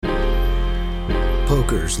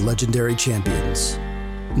Poker's legendary champions,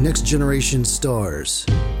 next generation stars,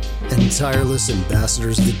 and tireless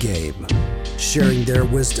ambassadors of the game, sharing their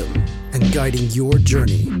wisdom and guiding your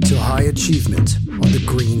journey to high achievement on the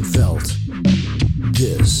green felt.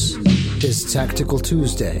 This is Tactical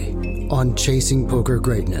Tuesday on Chasing Poker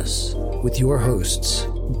Greatness with your hosts,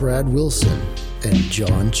 Brad Wilson and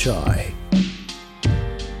John Chai.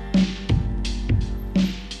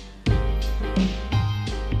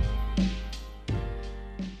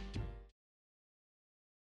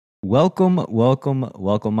 Welcome,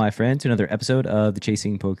 my friend, to another episode of the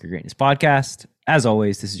Chasing Poker Greatness podcast. As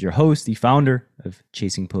always, this is your host, the founder of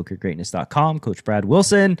ChasingPokerGreatness.com, Coach Brad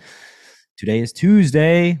Wilson. Today is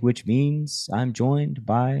Tuesday, which means I'm joined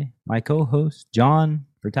by my co-host, John,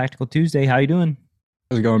 for Tactical Tuesday. How you doing?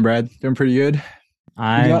 How's it going, Brad? Doing pretty good.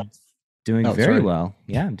 I'm doing very well.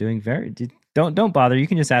 Yeah, I'm doing very. Don't bother. You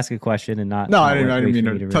can just ask a question and not. No, I didn't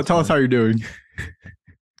mean to. Tell us how you're doing.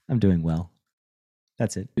 I'm doing well.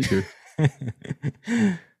 That's it. Me too.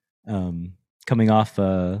 Coming off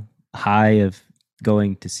a high of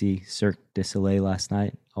going to see Cirque du Soleil last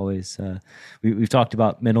night. Always, we've talked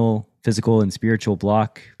about mental, physical, and spiritual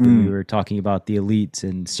block when we were talking about the elites,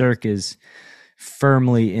 and Cirque is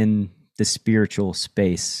firmly in the spiritual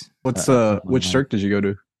space. What's which Cirque did you go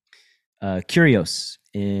to? Curios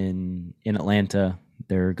in Atlanta.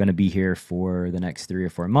 They're going to be here for the next 3 or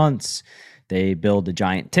 4 months. They build a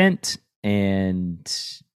giant tent and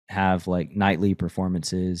have like nightly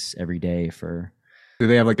performances every day for. Do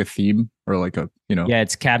they have like a theme or like a, Yeah,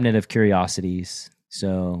 it's Cabinet of Curiosities.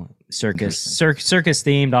 So circus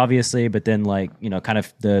themed, obviously, but then like, kind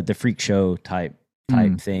of the freak show type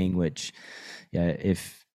thing, which, yeah,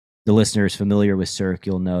 if the listener is familiar with Cirque,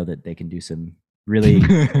 you'll know that they can do some really,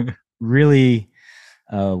 really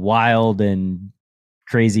wild and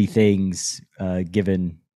crazy things,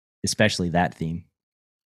 given especially that theme.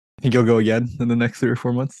 Think you'll go again in the next 3 or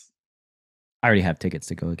 4 months? I already have tickets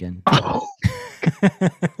to go again. Oh.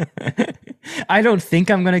 I don't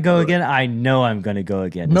think I'm going to go again. I know I'm going to go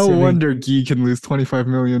again. No wonder Guy can lose 25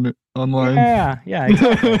 million online. Yeah,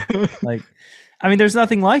 exactly. Like, I mean, there's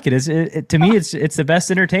nothing like it. To me, it's the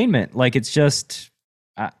best entertainment. Like, it's just,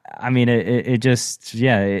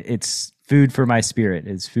 it's food for my spirit.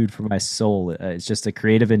 It's food for my soul. It's just a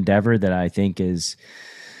creative endeavor that I think is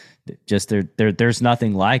just there's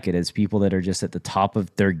nothing like it. It's people that are just at the top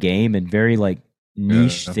of their game and very like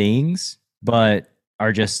niche things, but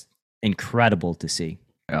are just incredible to see.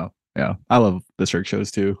 Yeah. I love the Cirque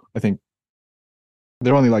shows too. I think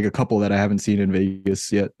there are only like a couple that I haven't seen in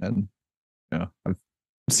Vegas yet, and I've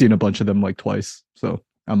seen a bunch of them like twice. So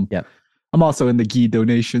I'm also in the Guy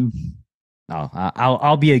donation. Oh,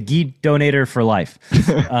 I'll be a Guy donator for life.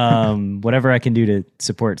 Whatever I can do to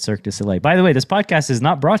support Cirque du Soleil. By the way, this podcast is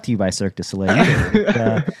not brought to you by Cirque du Soleil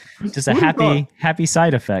either. It's just a happy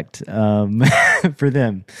side effect for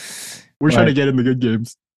them. We're trying to get in the good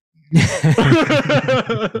games.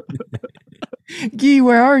 Guy,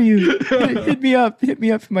 where are you? Hit me up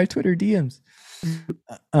in my Twitter DMs.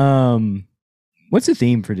 What's the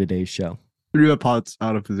theme for today's show? 3-bet pots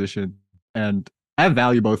out of position, and I have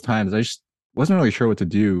value both times. I just wasn't really sure what to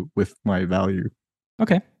do with my value.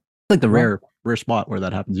 Okay. Like the rare spot where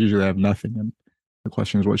that happens. Usually I have nothing, and the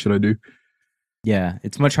question is, what should I do? Yeah,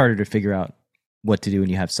 it's much harder to figure out what to do when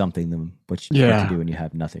you have something than what to do when you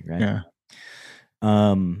have nothing, right? Yeah.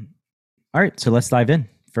 All right, so let's dive in.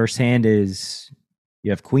 First hand is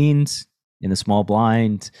you have queens in the small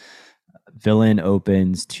blind. Villain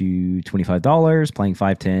opens to $25, playing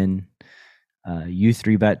 5-10. You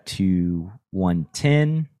 3-bet to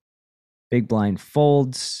 110. Big blind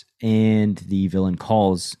folds, and the villain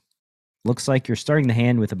calls. Looks like you're starting the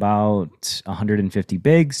hand with about 150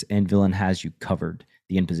 bigs, and villain has you covered,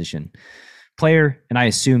 the in position. Player, and I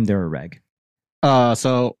assume they're a reg.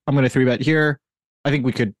 So I'm going to 3-bet here. I think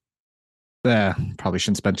we could, probably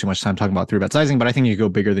shouldn't spend too much time talking about 3-bet sizing, but I think you go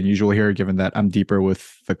bigger than usual here, given that I'm deeper with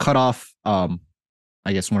the cutoff. I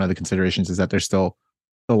guess one of the considerations is that there's still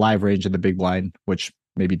the live range in the big blind, which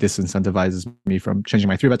maybe disincentivizes me from changing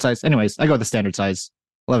my 3-bet size. Anyways, I go with the standard size,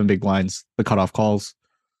 11 big blinds, the cutoff calls.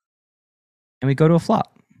 And we go to a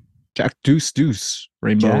flop. Jack, deuce,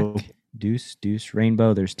 rainbow. Jack, deuce,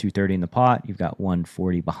 rainbow. There's 230 in the pot. You've got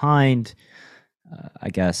 140 behind. I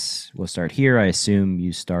guess we'll start here. I assume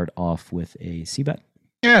you start off with a C-bet.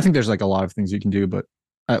 Yeah, I think there's like a lot of things you can do, but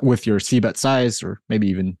with your C-bet size, or maybe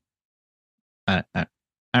even,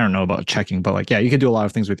 I don't know about checking, but you could do a lot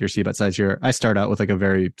of things with your C-bet size here. I start out with like a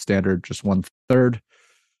very standard, just 1/3.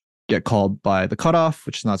 Get called by the cutoff,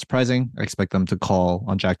 which is not surprising. I expect them to call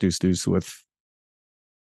on Jack, deuce with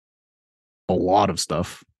a lot of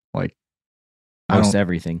stuff. Like most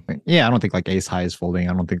everything. Yeah, I don't think like ace high is folding.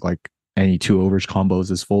 I don't think like any two overs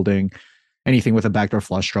combos is folding. Anything with a backdoor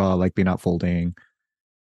flush draw likely not folding.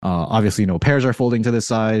 Obviously, no pairs are folding to this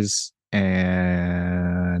size.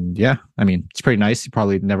 And yeah, I mean, it's pretty nice. He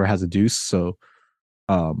probably never has a deuce. So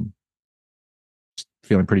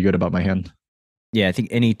feeling pretty good about my hand. Yeah, I think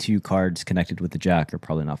any two cards connected with the jack are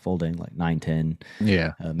probably not folding, like 9-10.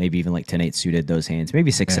 Yeah. Maybe even like 10-8 suited those hands.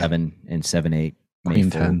 Maybe 6-7 and 7-8. Queen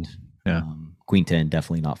 10. Yeah. Queen 10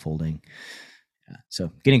 definitely not folding. Yeah.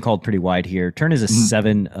 So getting called pretty wide here. Turn is a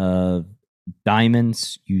 7 of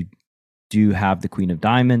diamonds. You do have the queen of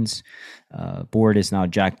diamonds. Board is now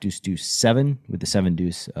jack deuce deuce 7 with the 7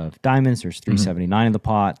 deuce of diamonds. There's 379 in the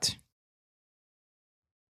pot.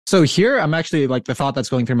 So here I'm actually like the thought that's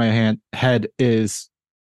going through my head is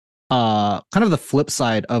kind of the flip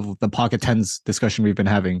side of the pocket tens discussion we've been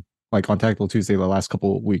having like on Tactical Tuesday the last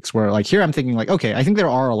couple of weeks, where like here I'm thinking like, okay, I think there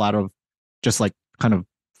are a lot of just like kind of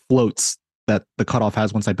floats that the cutoff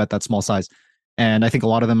has once I bet that small size. And I think a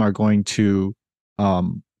lot of them are going to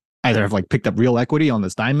either have like picked up real equity on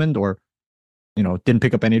this diamond or, you know, didn't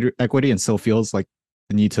pick up any equity and still feels like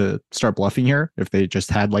the need to start bluffing here if they just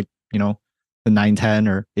had like, you know, the 9-10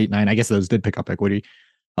 or 8-9. I guess those did pick up equity.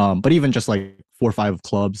 But even just like 4-5 of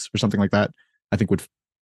clubs or something like that, I think would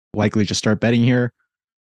likely just start betting here.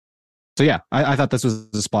 So yeah, I thought this was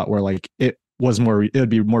a spot where like it would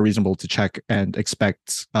be more reasonable to check and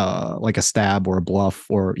expect like a stab or a bluff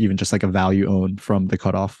or even just like a value own from the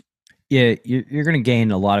cutoff. Yeah, you're going to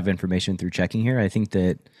gain a lot of information through checking here. I think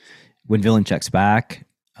that when villain checks back,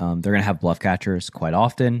 they're going to have bluff catchers quite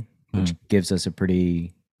often, which gives us a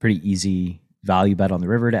pretty easy value bet on the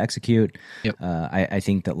river to execute. Yep. I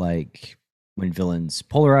think that like when villains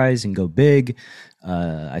polarize and go big,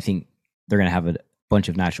 I think they're going to have a bunch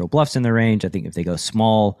of natural bluffs in their range. I think if they go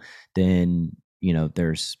small, then, you know,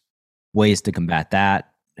 there's ways to combat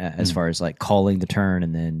that as far as like calling the turn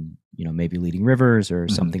and then, you know, maybe leading rivers or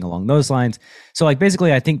something along those lines. So like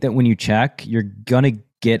basically I think that when you check, you're going to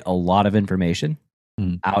get a lot of information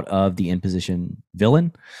out of the in position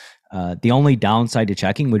villain. The only downside to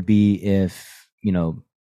checking would be if, you know,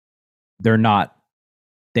 they're not,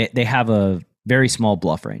 they have a very small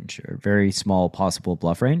bluff range or very small possible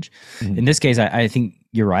bluff range. In this case, I think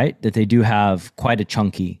you're right that they do have quite a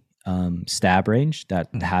chunky stab range that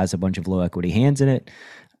has a bunch of low equity hands in it.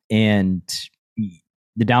 And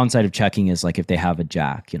the downside of checking is like if they have a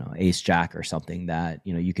jack, you know, ace jack or something that,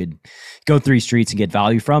 you know, you could go 3 streets and get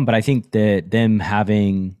value from. But I think that them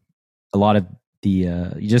having a lot of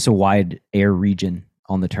just a wide air region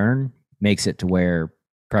on the turn makes it to where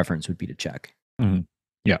preference would be to check.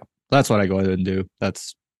 Yeah, that's what I go ahead and do.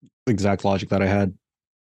 That's the exact logic that I had.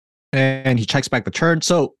 And he checks back the turn.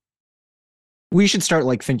 So we should start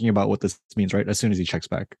like thinking about what this means, right? As soon as he checks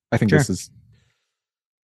back. I think this is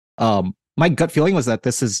my gut feeling was that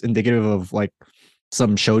this is indicative of like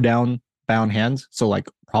some showdown bound hands. So like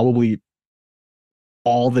probably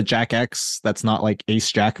all the jack X that's not like ace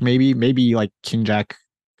jack, maybe like king jack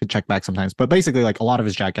could check back sometimes, but basically like a lot of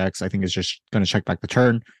his jack X I think is just going to check back the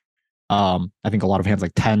turn. I think a lot of hands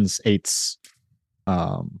like 10s, 8s,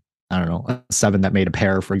 I don't know, a 7 that made a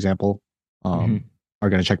pair, for example, are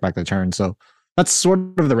going to check back the turn. So that's sort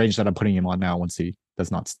of the range that I'm putting him on now once he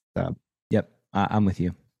does not stab. Yep, I'm with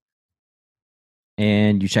you.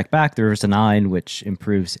 And you check back, there's a 9, which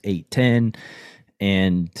improves 8-10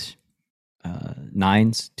 and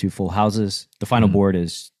 9s, 2 full houses. The final board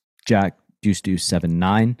is jack, deuce, deuce,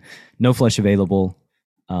 7-9. No flush available.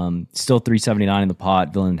 Still 379 in the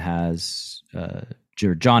pot. Villain has,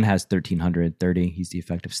 John has 1330. He's the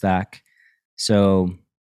effective stack. So,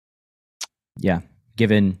 yeah,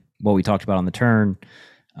 given what we talked about on the turn,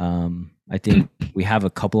 I think we have a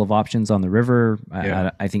couple of options on the river.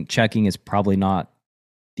 I think checking is probably not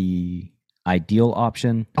the ideal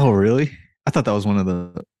option. Oh, really? I thought that was one of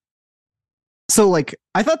the... So, like,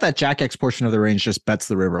 I thought that jack X portion of the range just bets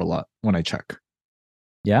the river a lot when I check.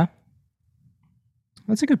 Yeah?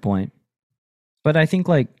 That's a good point. But I think,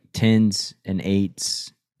 like, 10s and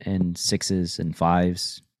 8s and 6s and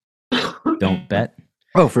 5s don't bet.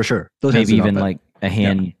 Oh, for sure. Those maybe even, like, a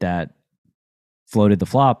hand that floated the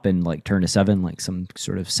flop and, like, turned a 7, like some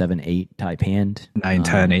sort of 7-8 type hand.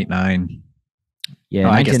 9-10, 8-9. Yeah,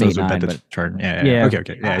 I guess those would bet the turn. Yeah.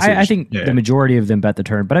 Okay. Yeah, I think the majority of them bet the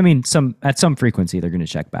turn, but I mean, at some frequency they're going to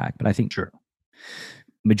check back. But I think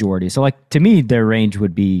majority. So, like to me, their range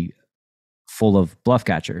would be full of bluff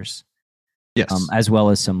catchers, yes, as well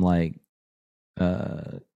as some like,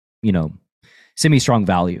 semi-strong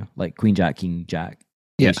value like queen jack, king jack,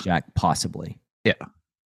 ace jack, possibly. Yeah.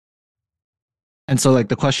 And so like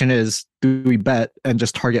the question is, do we bet and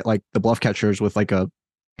just target like the bluff catchers with like a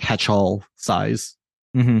catch-all size?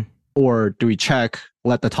 Mm-hmm. Or do we check,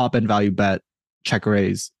 let the top end value bet, check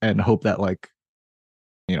raise, and hope that like,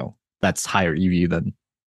 that's higher EV than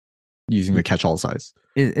using the catch-all size?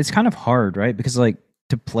 It's kind of hard, right? Because like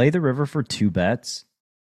to play the river for 2 bets,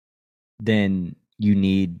 then you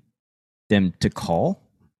need them to call.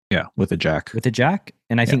 Yeah, with a jack.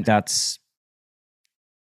 And I think that's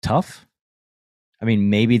tough. I mean,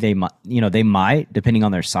 maybe they might, depending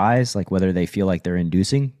on their size, like whether they feel like they're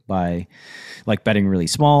inducing by like betting really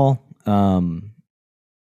small.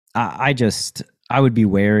 I would be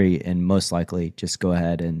wary and most likely just go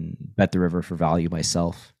ahead and bet the river for value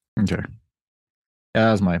myself. Okay.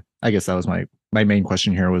 Yeah, I guess that was my main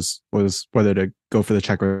question here was whether to go for the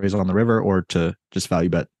check raise on the river or to just value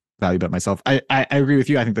bet myself. I agree with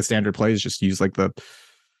you. I think the standard play is just use like the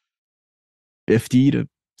 50 to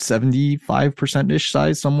 75% ish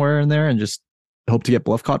size somewhere in there and just hope to get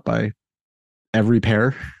bluff caught by every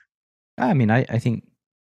pair. I mean, I think,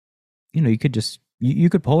 you could just, you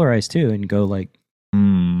could polarize too and go like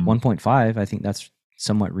 1.5. I think that's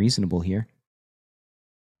somewhat reasonable here.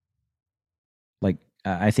 Like,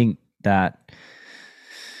 I think that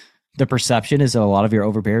the perception is that a lot of your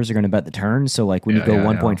overpairs are going to bet the turn. So like when you go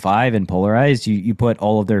 1.5 and polarized, you put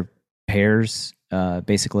all of their pairs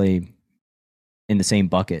basically in the same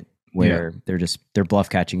bucket where they're bluff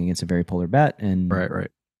catching against a very polar bet. And right.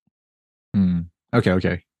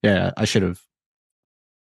 Okay. Yeah, I should have.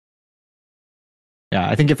 Yeah,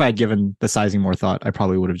 I think if I had given the sizing more thought, I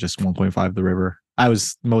probably would have just 1.5 the river. I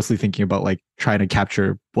was mostly thinking about like trying to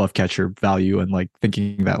capture bluff catcher value and like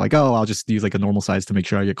thinking that like, oh, I'll just use like a normal size to make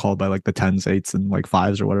sure I get called by like the 10s, 8s, and like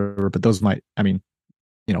 5s or whatever. But those might,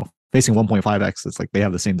 facing 1.5x, it's like they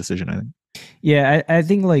have the same decision, I think. Yeah, I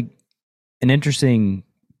think like an interesting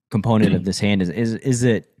component of this hand is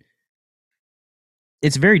that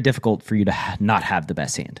it's very difficult for you to not have the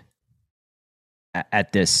best hand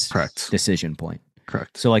at this decision point.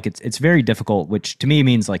 Correct. So like it's very difficult, which to me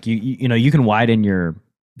means like you can widen your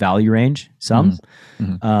value range some,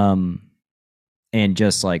 and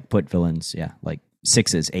just like put villains, like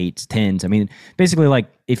 6s, 8s, 10s. I mean, basically like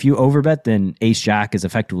if you overbet, then ace jack is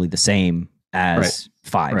effectively the same as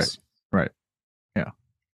 5s. Right.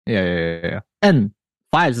 Yeah. And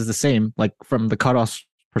 5s is the same, like from the cutoff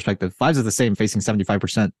perspective, 5s is the same facing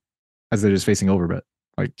 75% as they're just facing overbet.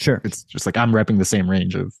 Like, sure, it's just like I'm repping the same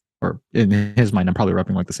range or in his mind, I'm probably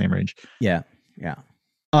repping like the same range. Yeah.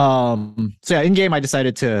 So yeah, in game, I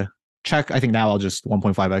decided to check. I think now I'll just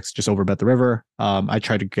 1.5x, just overbet the river. I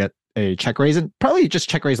tried to get a check raise and probably just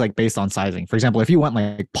check raise like based on sizing. For example, if you went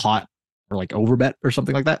like pot or like overbet or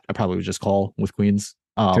something like that, I probably would just call with queens.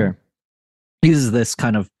 Sure. He uses this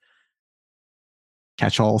kind of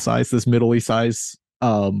catch-all size, this middle-y size.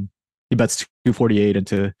 He bets 248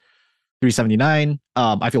 into 379.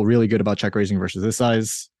 I feel really good about check raising versus this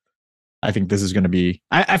size. I think this is going to be.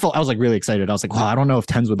 I was like really excited. I was like, wow, I don't know if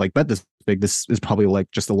 10s would like bet this big. This is probably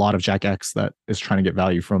like just a lot of Jack X that is trying to get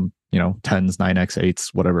value from 10s, 9x,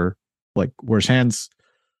 8s, whatever, like worse hands.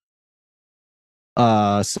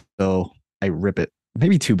 So I rip it.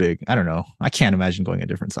 Maybe too big. I don't know. I can't imagine going a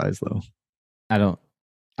different size though. I don't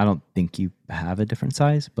think you have a different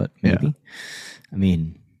size, but maybe. Yeah. I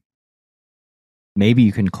mean, maybe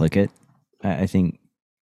you can click it. I think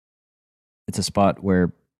it's a spot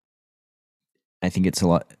where I think it's a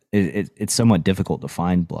lot. It's somewhat difficult to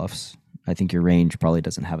find bluffs. I think your range probably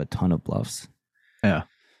doesn't have a ton of bluffs. Yeah.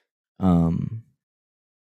 But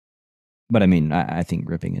I mean, I think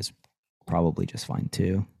ripping is probably just fine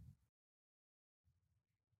too.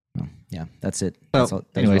 Oh, yeah, that's it. That's all,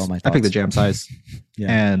 anyways, all my thoughts. I picked the jam size.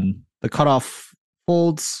 Yeah. And the cutoff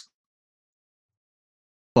folds.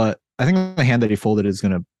 But I think the hand that he folded is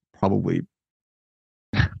going to probably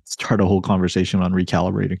start a whole conversation on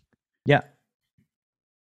recalibrating. Yeah.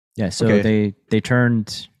 Yeah, so they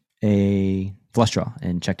turned a flush draw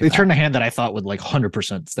and checked it back. They turned a hand that I thought would like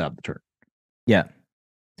 100% stab the turn. Yeah.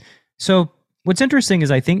 So what's interesting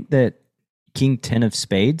is I think that King 10 of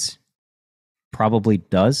spades probably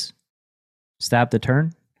does stab the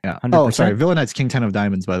turn. Yeah. 100%. Oh, sorry. Villain has King 10 of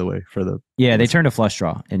diamonds, by the way, for the. Yeah, they turned a flush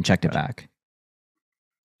draw and checked it back.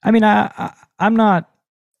 I mean, I'm not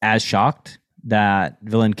as shocked that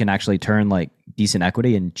villain can actually turn like decent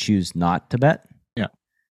equity and choose not to bet. Yeah.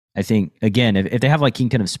 I think, again, if they have like King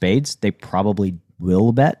 10 of spades, they probably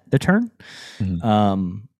will bet the turn.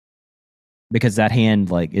 Mm-hmm. Because that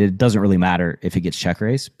hand, like, it doesn't really matter if it gets check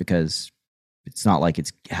raise because it's not like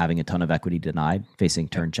it's having a ton of equity denied facing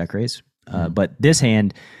turn check raise. But this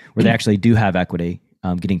hand, where they actually do have equity,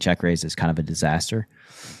 getting check raise is kind of a disaster.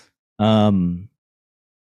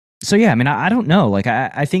 So yeah, I mean, I don't know. Like,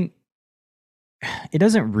 I think it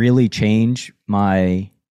doesn't really change my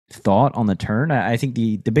thought on the turn. I think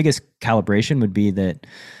the biggest calibration would be that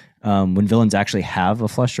when villains actually have a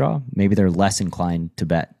flush draw, maybe they're less inclined to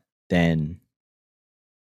bet than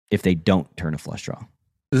if they don't turn a flush draw.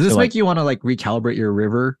 Does this So, make like- you want to like recalibrate your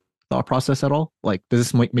river thought process at all? Like, does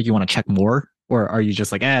this make you want to check more? Or are you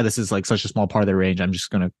just like, this is like such a small part of their range. I'm just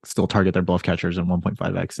going to still target their bluff catchers in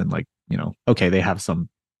 1.5x and like, okay, they have some.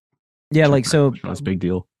 Yeah, like, so That's a big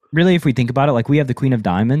deal. really, if we think about it, like we have the Queen of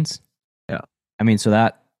Diamonds. Yeah. I mean, so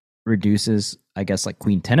that reduces, I guess, like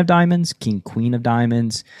Queen 10 of Diamonds, King Queen of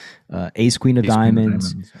Diamonds, Ace Queen of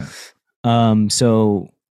Diamonds. Yeah.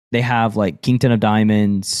 So they have like King 10 of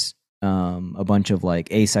Diamonds, a bunch of like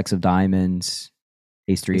Ace X of Diamonds,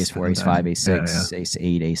 Ace 3, Ace 4, Ace 5, Ace 6, Ace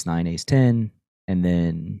 8, Ace 9, Ace 10, and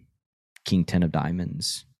then King 10 of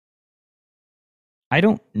Diamonds. I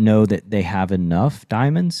don't know that they have enough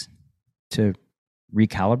diamonds to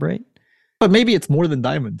recalibrate. But maybe it's more than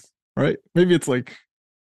diamonds, right? Maybe it's like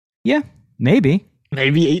Maybe.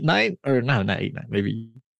 8, 9, or no, not 8, 9. Maybe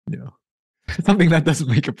something that doesn't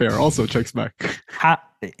make a pair also checks back.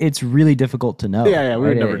 It's really difficult to know. Yeah, we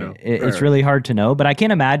would never know. It's really hard to know, but I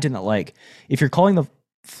can't imagine that, like, if you're calling the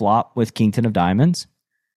flop with King 10 of Diamonds,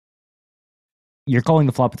 you're calling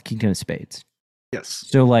the flop with King 10 of Spades. Yes.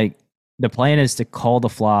 So, like, the plan is to call the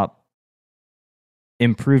flop,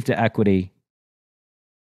 improve to equity,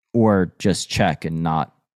 or just check and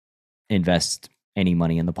not invest any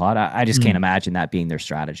money in the pot. I just can't imagine that being their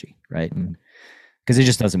strategy, right? Because it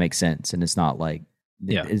just doesn't make sense, and it's not like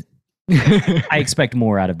I expect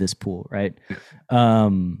more out of this pool, right?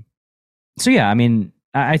 So yeah, I mean,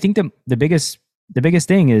 I think the biggest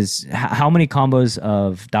thing is how many combos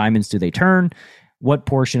of diamonds do they turn? What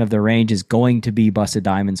portion of their range is going to be busted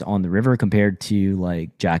diamonds on the river compared to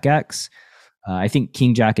like Jack X? I think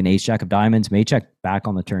King Jack and Ace Jack of Diamonds may check back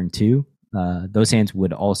on the turn too. Those hands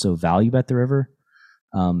would also value bet the river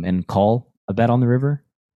and call a bet on the river.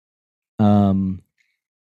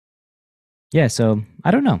 Yeah, so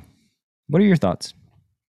I don't know. What are your thoughts?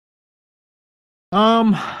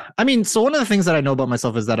 I mean, so one of the things that I know about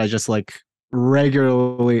myself is that I just like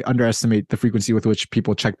regularly underestimate the frequency with which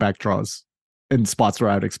people check back draws in spots where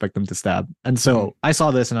I would expect them to stab. And so I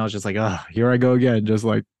saw this and I was just like, here I go again, just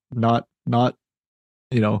like not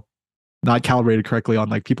calibrated correctly on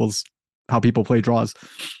like how people play draws.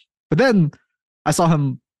 But then I saw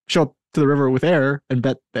him show up to the river with air and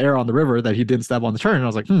bet the air on the river that he didn't stab on the turn. And I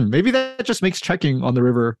was like, maybe that just makes checking on the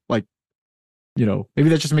river like, maybe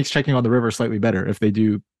that just makes checking on the river slightly better if they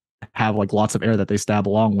do have like lots of air that they stab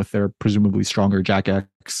along with their presumably stronger Jack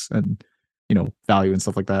X and value and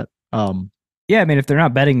stuff like that. Yeah, I mean, if they're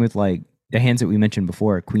not betting with like the hands that we mentioned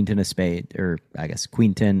before, Queen 10 of Spade, or I guess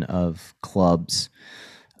Queen 10 of Clubs,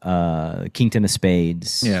 King 10 of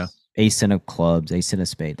Spades, Ace 10 of Clubs, Ace 10 of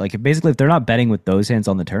Spade. Like basically, if they're not betting with those hands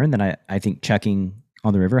on the turn, then I think checking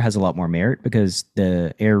on the river has a lot more merit because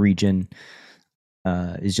the air region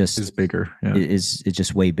is bigger. Is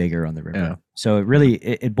just way bigger on the river. Yeah. So it really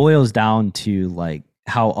it boils down to like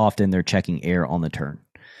how often they're checking air on the turn.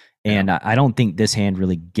 And I don't think this hand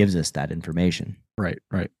really gives us that information. Right.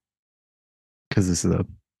 Because this is a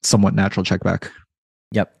somewhat natural check back.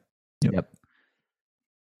 Yep.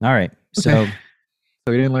 All right. So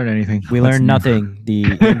we didn't learn anything. We learned nothing.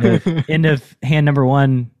 The end of hand number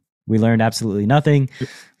 1, we learned absolutely nothing.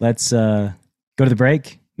 Let's go to the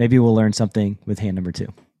break. Maybe we'll learn something with hand number 2.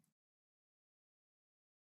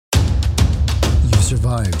 You've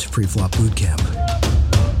survived pre-flop boot camp.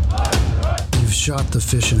 You've shot the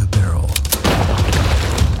fish in a barrel.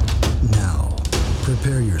 Now,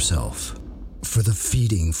 prepare yourself for the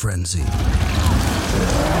feeding frenzy.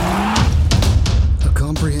 A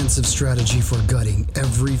comprehensive strategy for gutting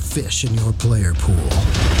every fish in your player pool.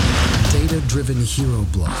 Data-driven hero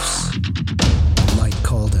bluffs, light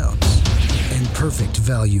call downs, and perfect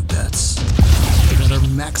value bets that are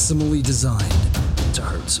maximally designed to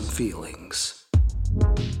hurt some feelings.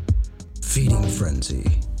 Feeding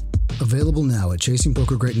Frenzy. Available now at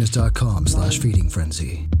chasingpokergreatness.com/feeding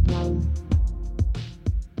frenzy.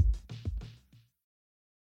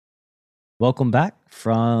 Welcome back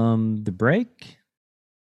from the break.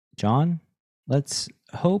 John, let's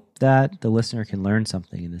hope that the listener can learn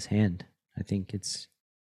something in this hand. I think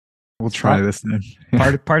we'll try this then.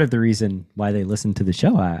 part of the reason why they listen to the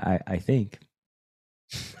show, I think.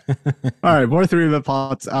 All right, more 3-bet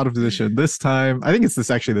pots out of position. This time, I think it's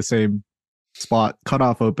actually the same spot.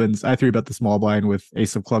 Cutoff opens. I 3-bet the small blind with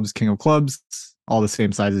Ace of Clubs, King of Clubs. All the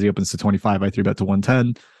same sizes. He opens to 25. I 3-bet to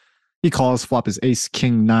 110. He calls. Flop is Ace,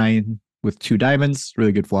 King, 9 with 2 diamonds.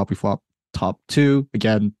 Really good flop. We flop top two.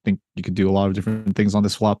 Again, think you could do a lot of different things on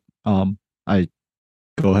this flop. I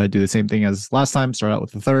go ahead, do the same thing as last time. Start out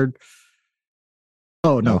with the third.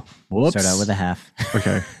 Oh no! Whoops. Start out with a half.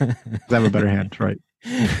 Okay, I have a better hand, right?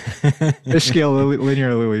 Fish scale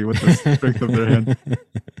linear Lily with the strength of their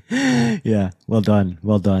hand. Yeah, well done,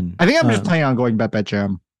 well done. I think I'm just planning on going bet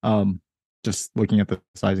jam. Just looking at the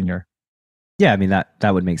sizing here. Yeah, I mean that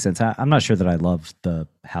would make sense. I'm not sure that I love the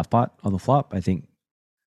half pot on the flop. I think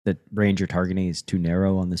the range you're targeting is too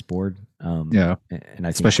narrow on this board. Yeah, and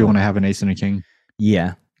especially when I have an ace and a king.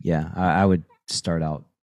 Yeah, I would start out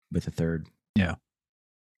with a third. Yeah.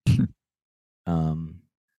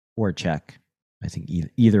 Or a check. I think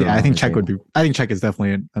either. Yeah, I think check would be. I think check is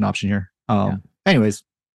definitely an option here. Anyways,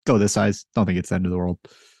 go this size. Don't think it's the end of the world.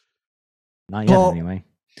 Not yet, anyway.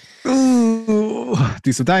 Ooh,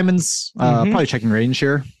 do some diamonds. Probably checking range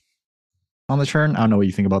here on the turn. I don't know what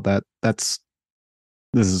you think about that. This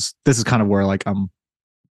is kind of where like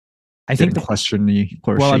I think the question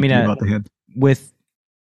about the hand. With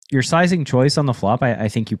your sizing choice on the flop, I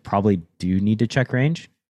think you probably do need to check range.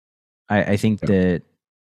 I think that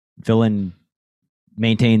Villain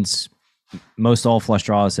maintains most all flush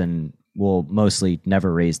draws and will mostly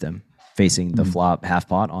never raise them facing the flop half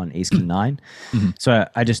pot on ace king 9. So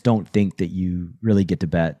I just don't think that you really get to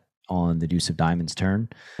bet on the deuce of diamonds turn.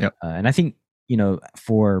 And I think,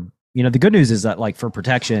 for, the good news is that like for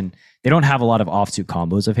protection, they don't have a lot of offsuit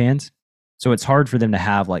combos of hands. So it's hard for them to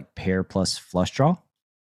have like pair plus flush draw.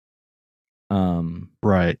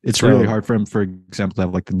 Right. It's really hard for him, for example, to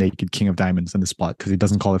have like the naked king of diamonds in the spot because he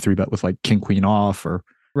doesn't call a 3-bet with like king queen off or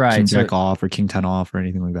king jack off or king 10 off or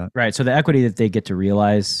anything like that. Right. So the equity that they get to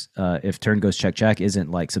realize if turn goes check isn't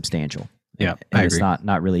like substantial. Yeah, and it's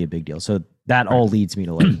not really a big deal. So that all leads me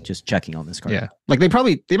to like just checking on this card. Yeah, like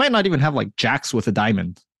they might not even have like jacks with a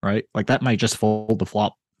diamond, right? Like that might just fold the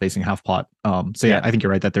flop facing half pot. So yeah, I think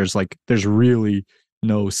you're right that there's really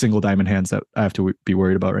no single diamond hands that I have to be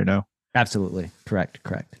worried about right now. Absolutely. Correct.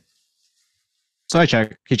 So I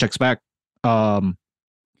check. He checks back.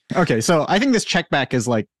 Okay, so I think this check back is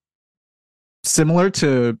like similar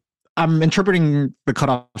to. I'm interpreting the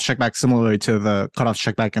cutoff check back similarly to the cutoff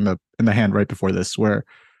check back in the hand right before this, where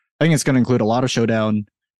I think it's going to include a lot of showdown,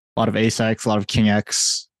 a lot of ace X, a lot of king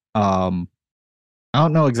X. I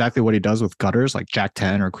don't know exactly what he does with gutters like Jack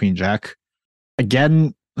 10 or Queen Jack.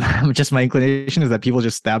 Again, just my inclination is that people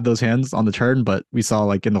just stab those hands on the turn, but we saw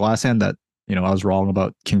like in the last hand that, I was wrong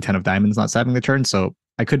about King 10 of diamonds not stabbing the turn. So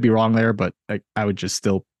I could be wrong there, but I would just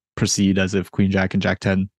still proceed as if Queen Jack and Jack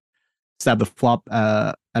 10 stab the flop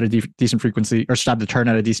at a decent frequency, or stab the turn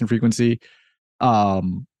at a decent frequency.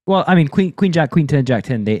 Well, I mean, Queen Jack, Queen 10, Jack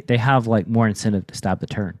 10, they have like more incentive to stab the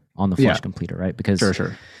turn on the flush completer, right? Because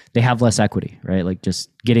sure. They have less equity, right? Like just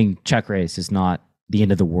getting check raised is not the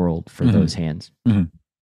end of the world for those hands. And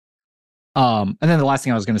then the last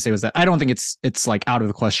thing I was going to say was that I don't think it's like out of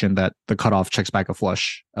the question that the cutoff checks back a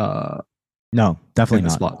flush. No, definitely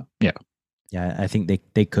not. Spot. Yeah, I think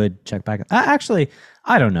they could check back. Actually,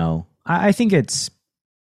 I don't know. I think it's.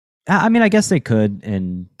 I mean, I guess they could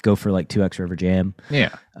and go for like 2x river jam.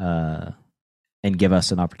 Yeah. And give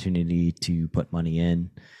us an opportunity to put money in.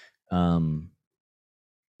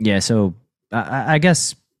 Yeah. So I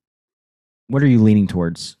guess. What are you leaning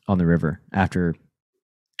towards on the river after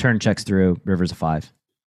turn checks through, river's a 5?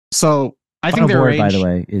 So I think their board, range, by the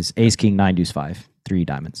way, is ace king 9 deuce 5, 3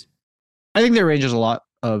 diamonds. I think their range is a lot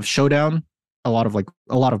of showdown, a lot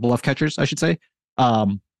of bluff catchers, I should say.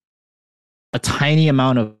 A tiny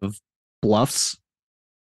amount of bluffs,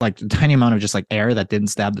 like a tiny amount of just like air that didn't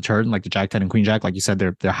stab the turn, like the Jack 10 and Queen Jack. Like you said,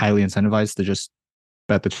 they're highly incentivized to just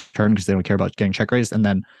bet the turn because they don't care about getting check raised. And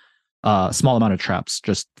then a small amount of traps,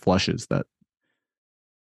 just flushes that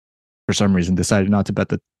for some reason decided not to bet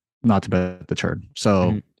the turn.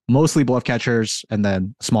 So mostly bluff catchers, and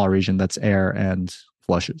then a small region that's air and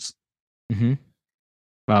flushes.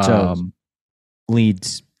 So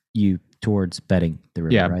leads you towards betting the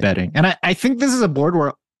river. Yeah, right? betting. And I think this is a board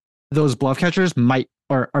where those bluff catchers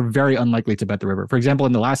are very unlikely to bet the river. For example,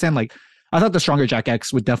 in the last hand, like I thought the stronger Jack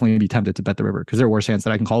X would definitely be tempted to bet the river because there are worse hands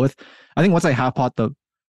that I can call with. I think once I half pot the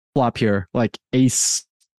flop here, like ace,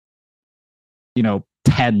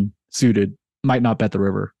 10 suited might not bet the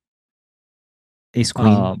river. Ace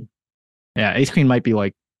queen. Ace queen might be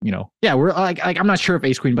like, we're like I'm not sure if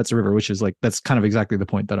ace queen bets the river, which is like that's kind of exactly the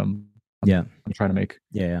point that I'm trying to make.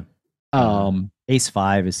 Yeah. Ace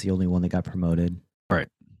 5 is the only one that got promoted right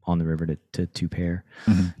on the river to 2 pair.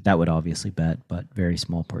 That would obviously bet, but very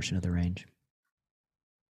small portion of the range.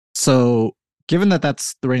 So given that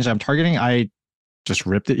that's the range I'm targeting, I just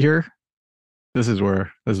ripped it here. This is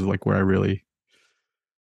where I really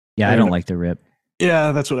Yeah, I don't like the rip.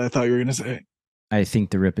 Yeah, that's what I thought you were gonna say. I think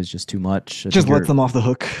the rip is just too much. Just lets them off the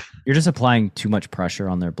hook. You're just applying too much pressure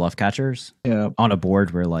on their bluff catchers. Yeah. On a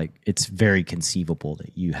board where like it's very conceivable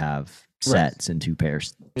that you have sets and two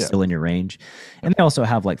pairs still in your range, and they also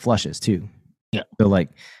have like flushes too. Yeah. So like,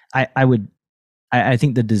 I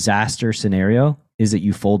think the disaster scenario is that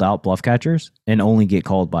you fold out bluff catchers and only get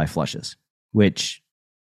called by flushes, which.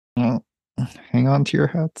 Well, hang on to your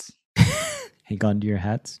hats. Hang on to your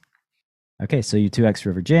hats. Okay, so you 2x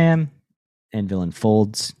river jam, and villain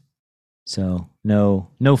folds. So no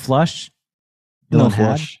flush. Villain No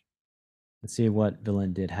flush. Let's see what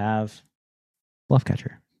villain did have. Bluff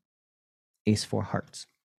catcher. Ace 4 hearts.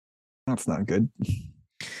 That's not good.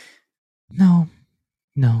 No.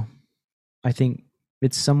 I think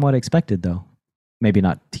it's somewhat expected though. Maybe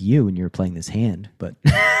not to you when you're playing this hand, but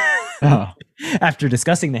after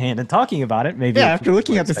discussing the hand and talking about it, maybe. Yeah, after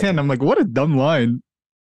looking at this hand, I'm like, what a dumb line.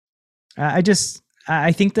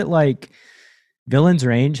 I think that like villain's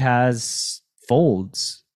range has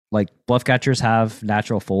folds. Like bluff catchers have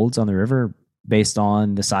natural folds on the river based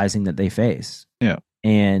on the sizing that they face. Yeah.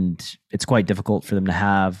 And it's quite difficult for them to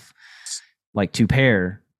have like two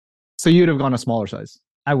pair. So you'd have gone a smaller size.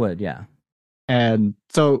 I would, yeah. And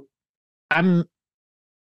so I'm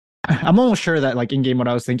almost sure that like in game what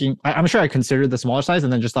I was thinking, I'm sure I considered the smaller size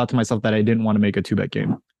and then just thought to myself that I didn't want to make a 2-bet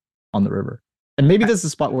game on the river. And maybe this is a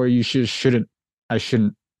spot where you I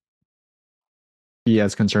shouldn't be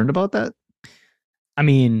as concerned about that. I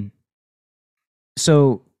mean,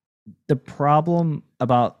 so the problem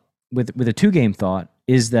about with a 2-game thought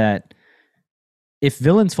is that if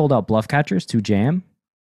villains fold out bluff catchers to jam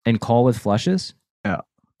and call with flushes,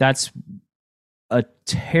 that's a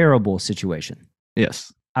terrible situation.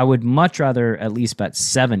 Yes. I would much rather at least bet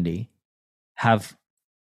 70, have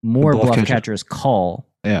more bluff catchers call.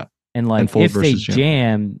 Yeah. And like if they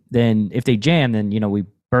jam, then you know, we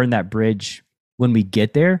burn that bridge when we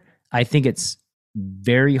get there. I think it's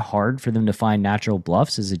very hard for them to find natural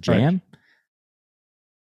bluffs as a jam. Right.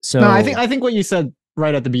 So no, I think what you said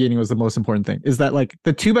right at the beginning was the most important thing, is that like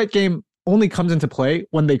the 2-bet game only comes into play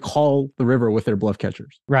when they call the river with their bluff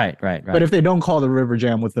catchers. Right. But if they don't call the river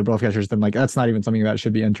jam with their bluff catchers, then like that's not even something that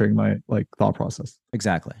should be entering my like thought process.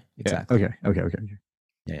 Exactly. Yeah. Okay.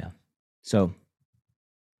 Yeah. So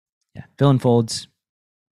yeah, villain folds,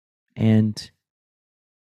 and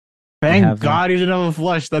thank God he didn't have a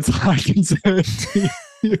flush. That's all I can say.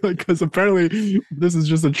 Because apparently this is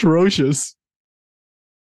just atrocious.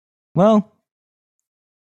 Well,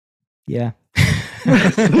 yeah. Hope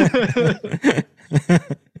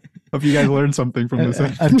you guys learned something from this.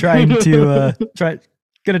 I'm trying to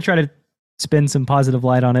try to spin some positive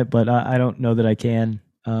light on it, but I don't know that I can.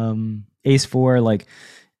 Ace 4, like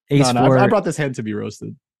Ace 4. I brought this hand to be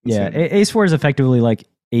roasted. Ace 4 is effectively like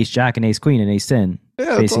Ace Jack and Ace Queen and Ace 10.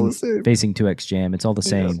 Yeah, facing 2x jam. It's all the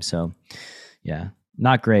same. Yes. So yeah,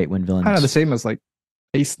 not great when villains. Kind of the same as like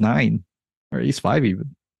Ace 9 or Ace 5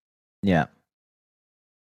 even. Yeah.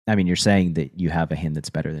 I mean, you're saying that you have a hand that's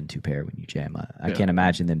better than 2 pair when you jam. I can't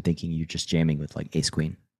imagine them thinking you're just jamming with like Ace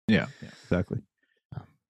Queen. Yeah, exactly.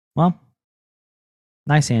 Well,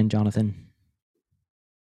 nice hand, Jonathan.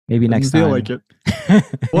 Maybe next time. Feel like it.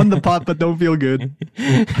 Won the pot, but don't feel good.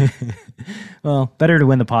 Well, better to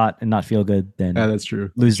win the pot and not feel good than that's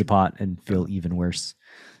true. Lose the pot and feel even worse.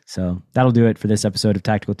 So that'll do it for this episode of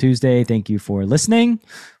Tactical Tuesday. Thank you for listening.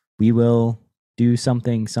 We will do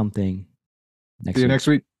something next week. See you next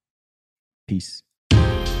week. Peace.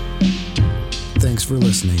 Thanks for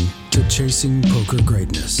listening to Chasing Poker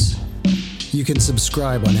Greatness. You can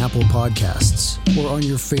subscribe on Apple Podcasts or on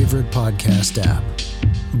your favorite podcast app.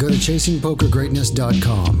 Go to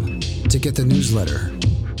chasingpokergreatness.com to get the newsletter,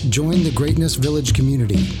 join the Greatness Village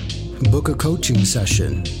community, book a coaching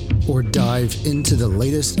session, or dive into the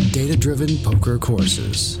latest data-driven poker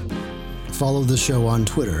courses. Follow the show on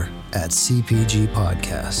Twitter @CPG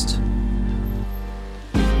Podcast.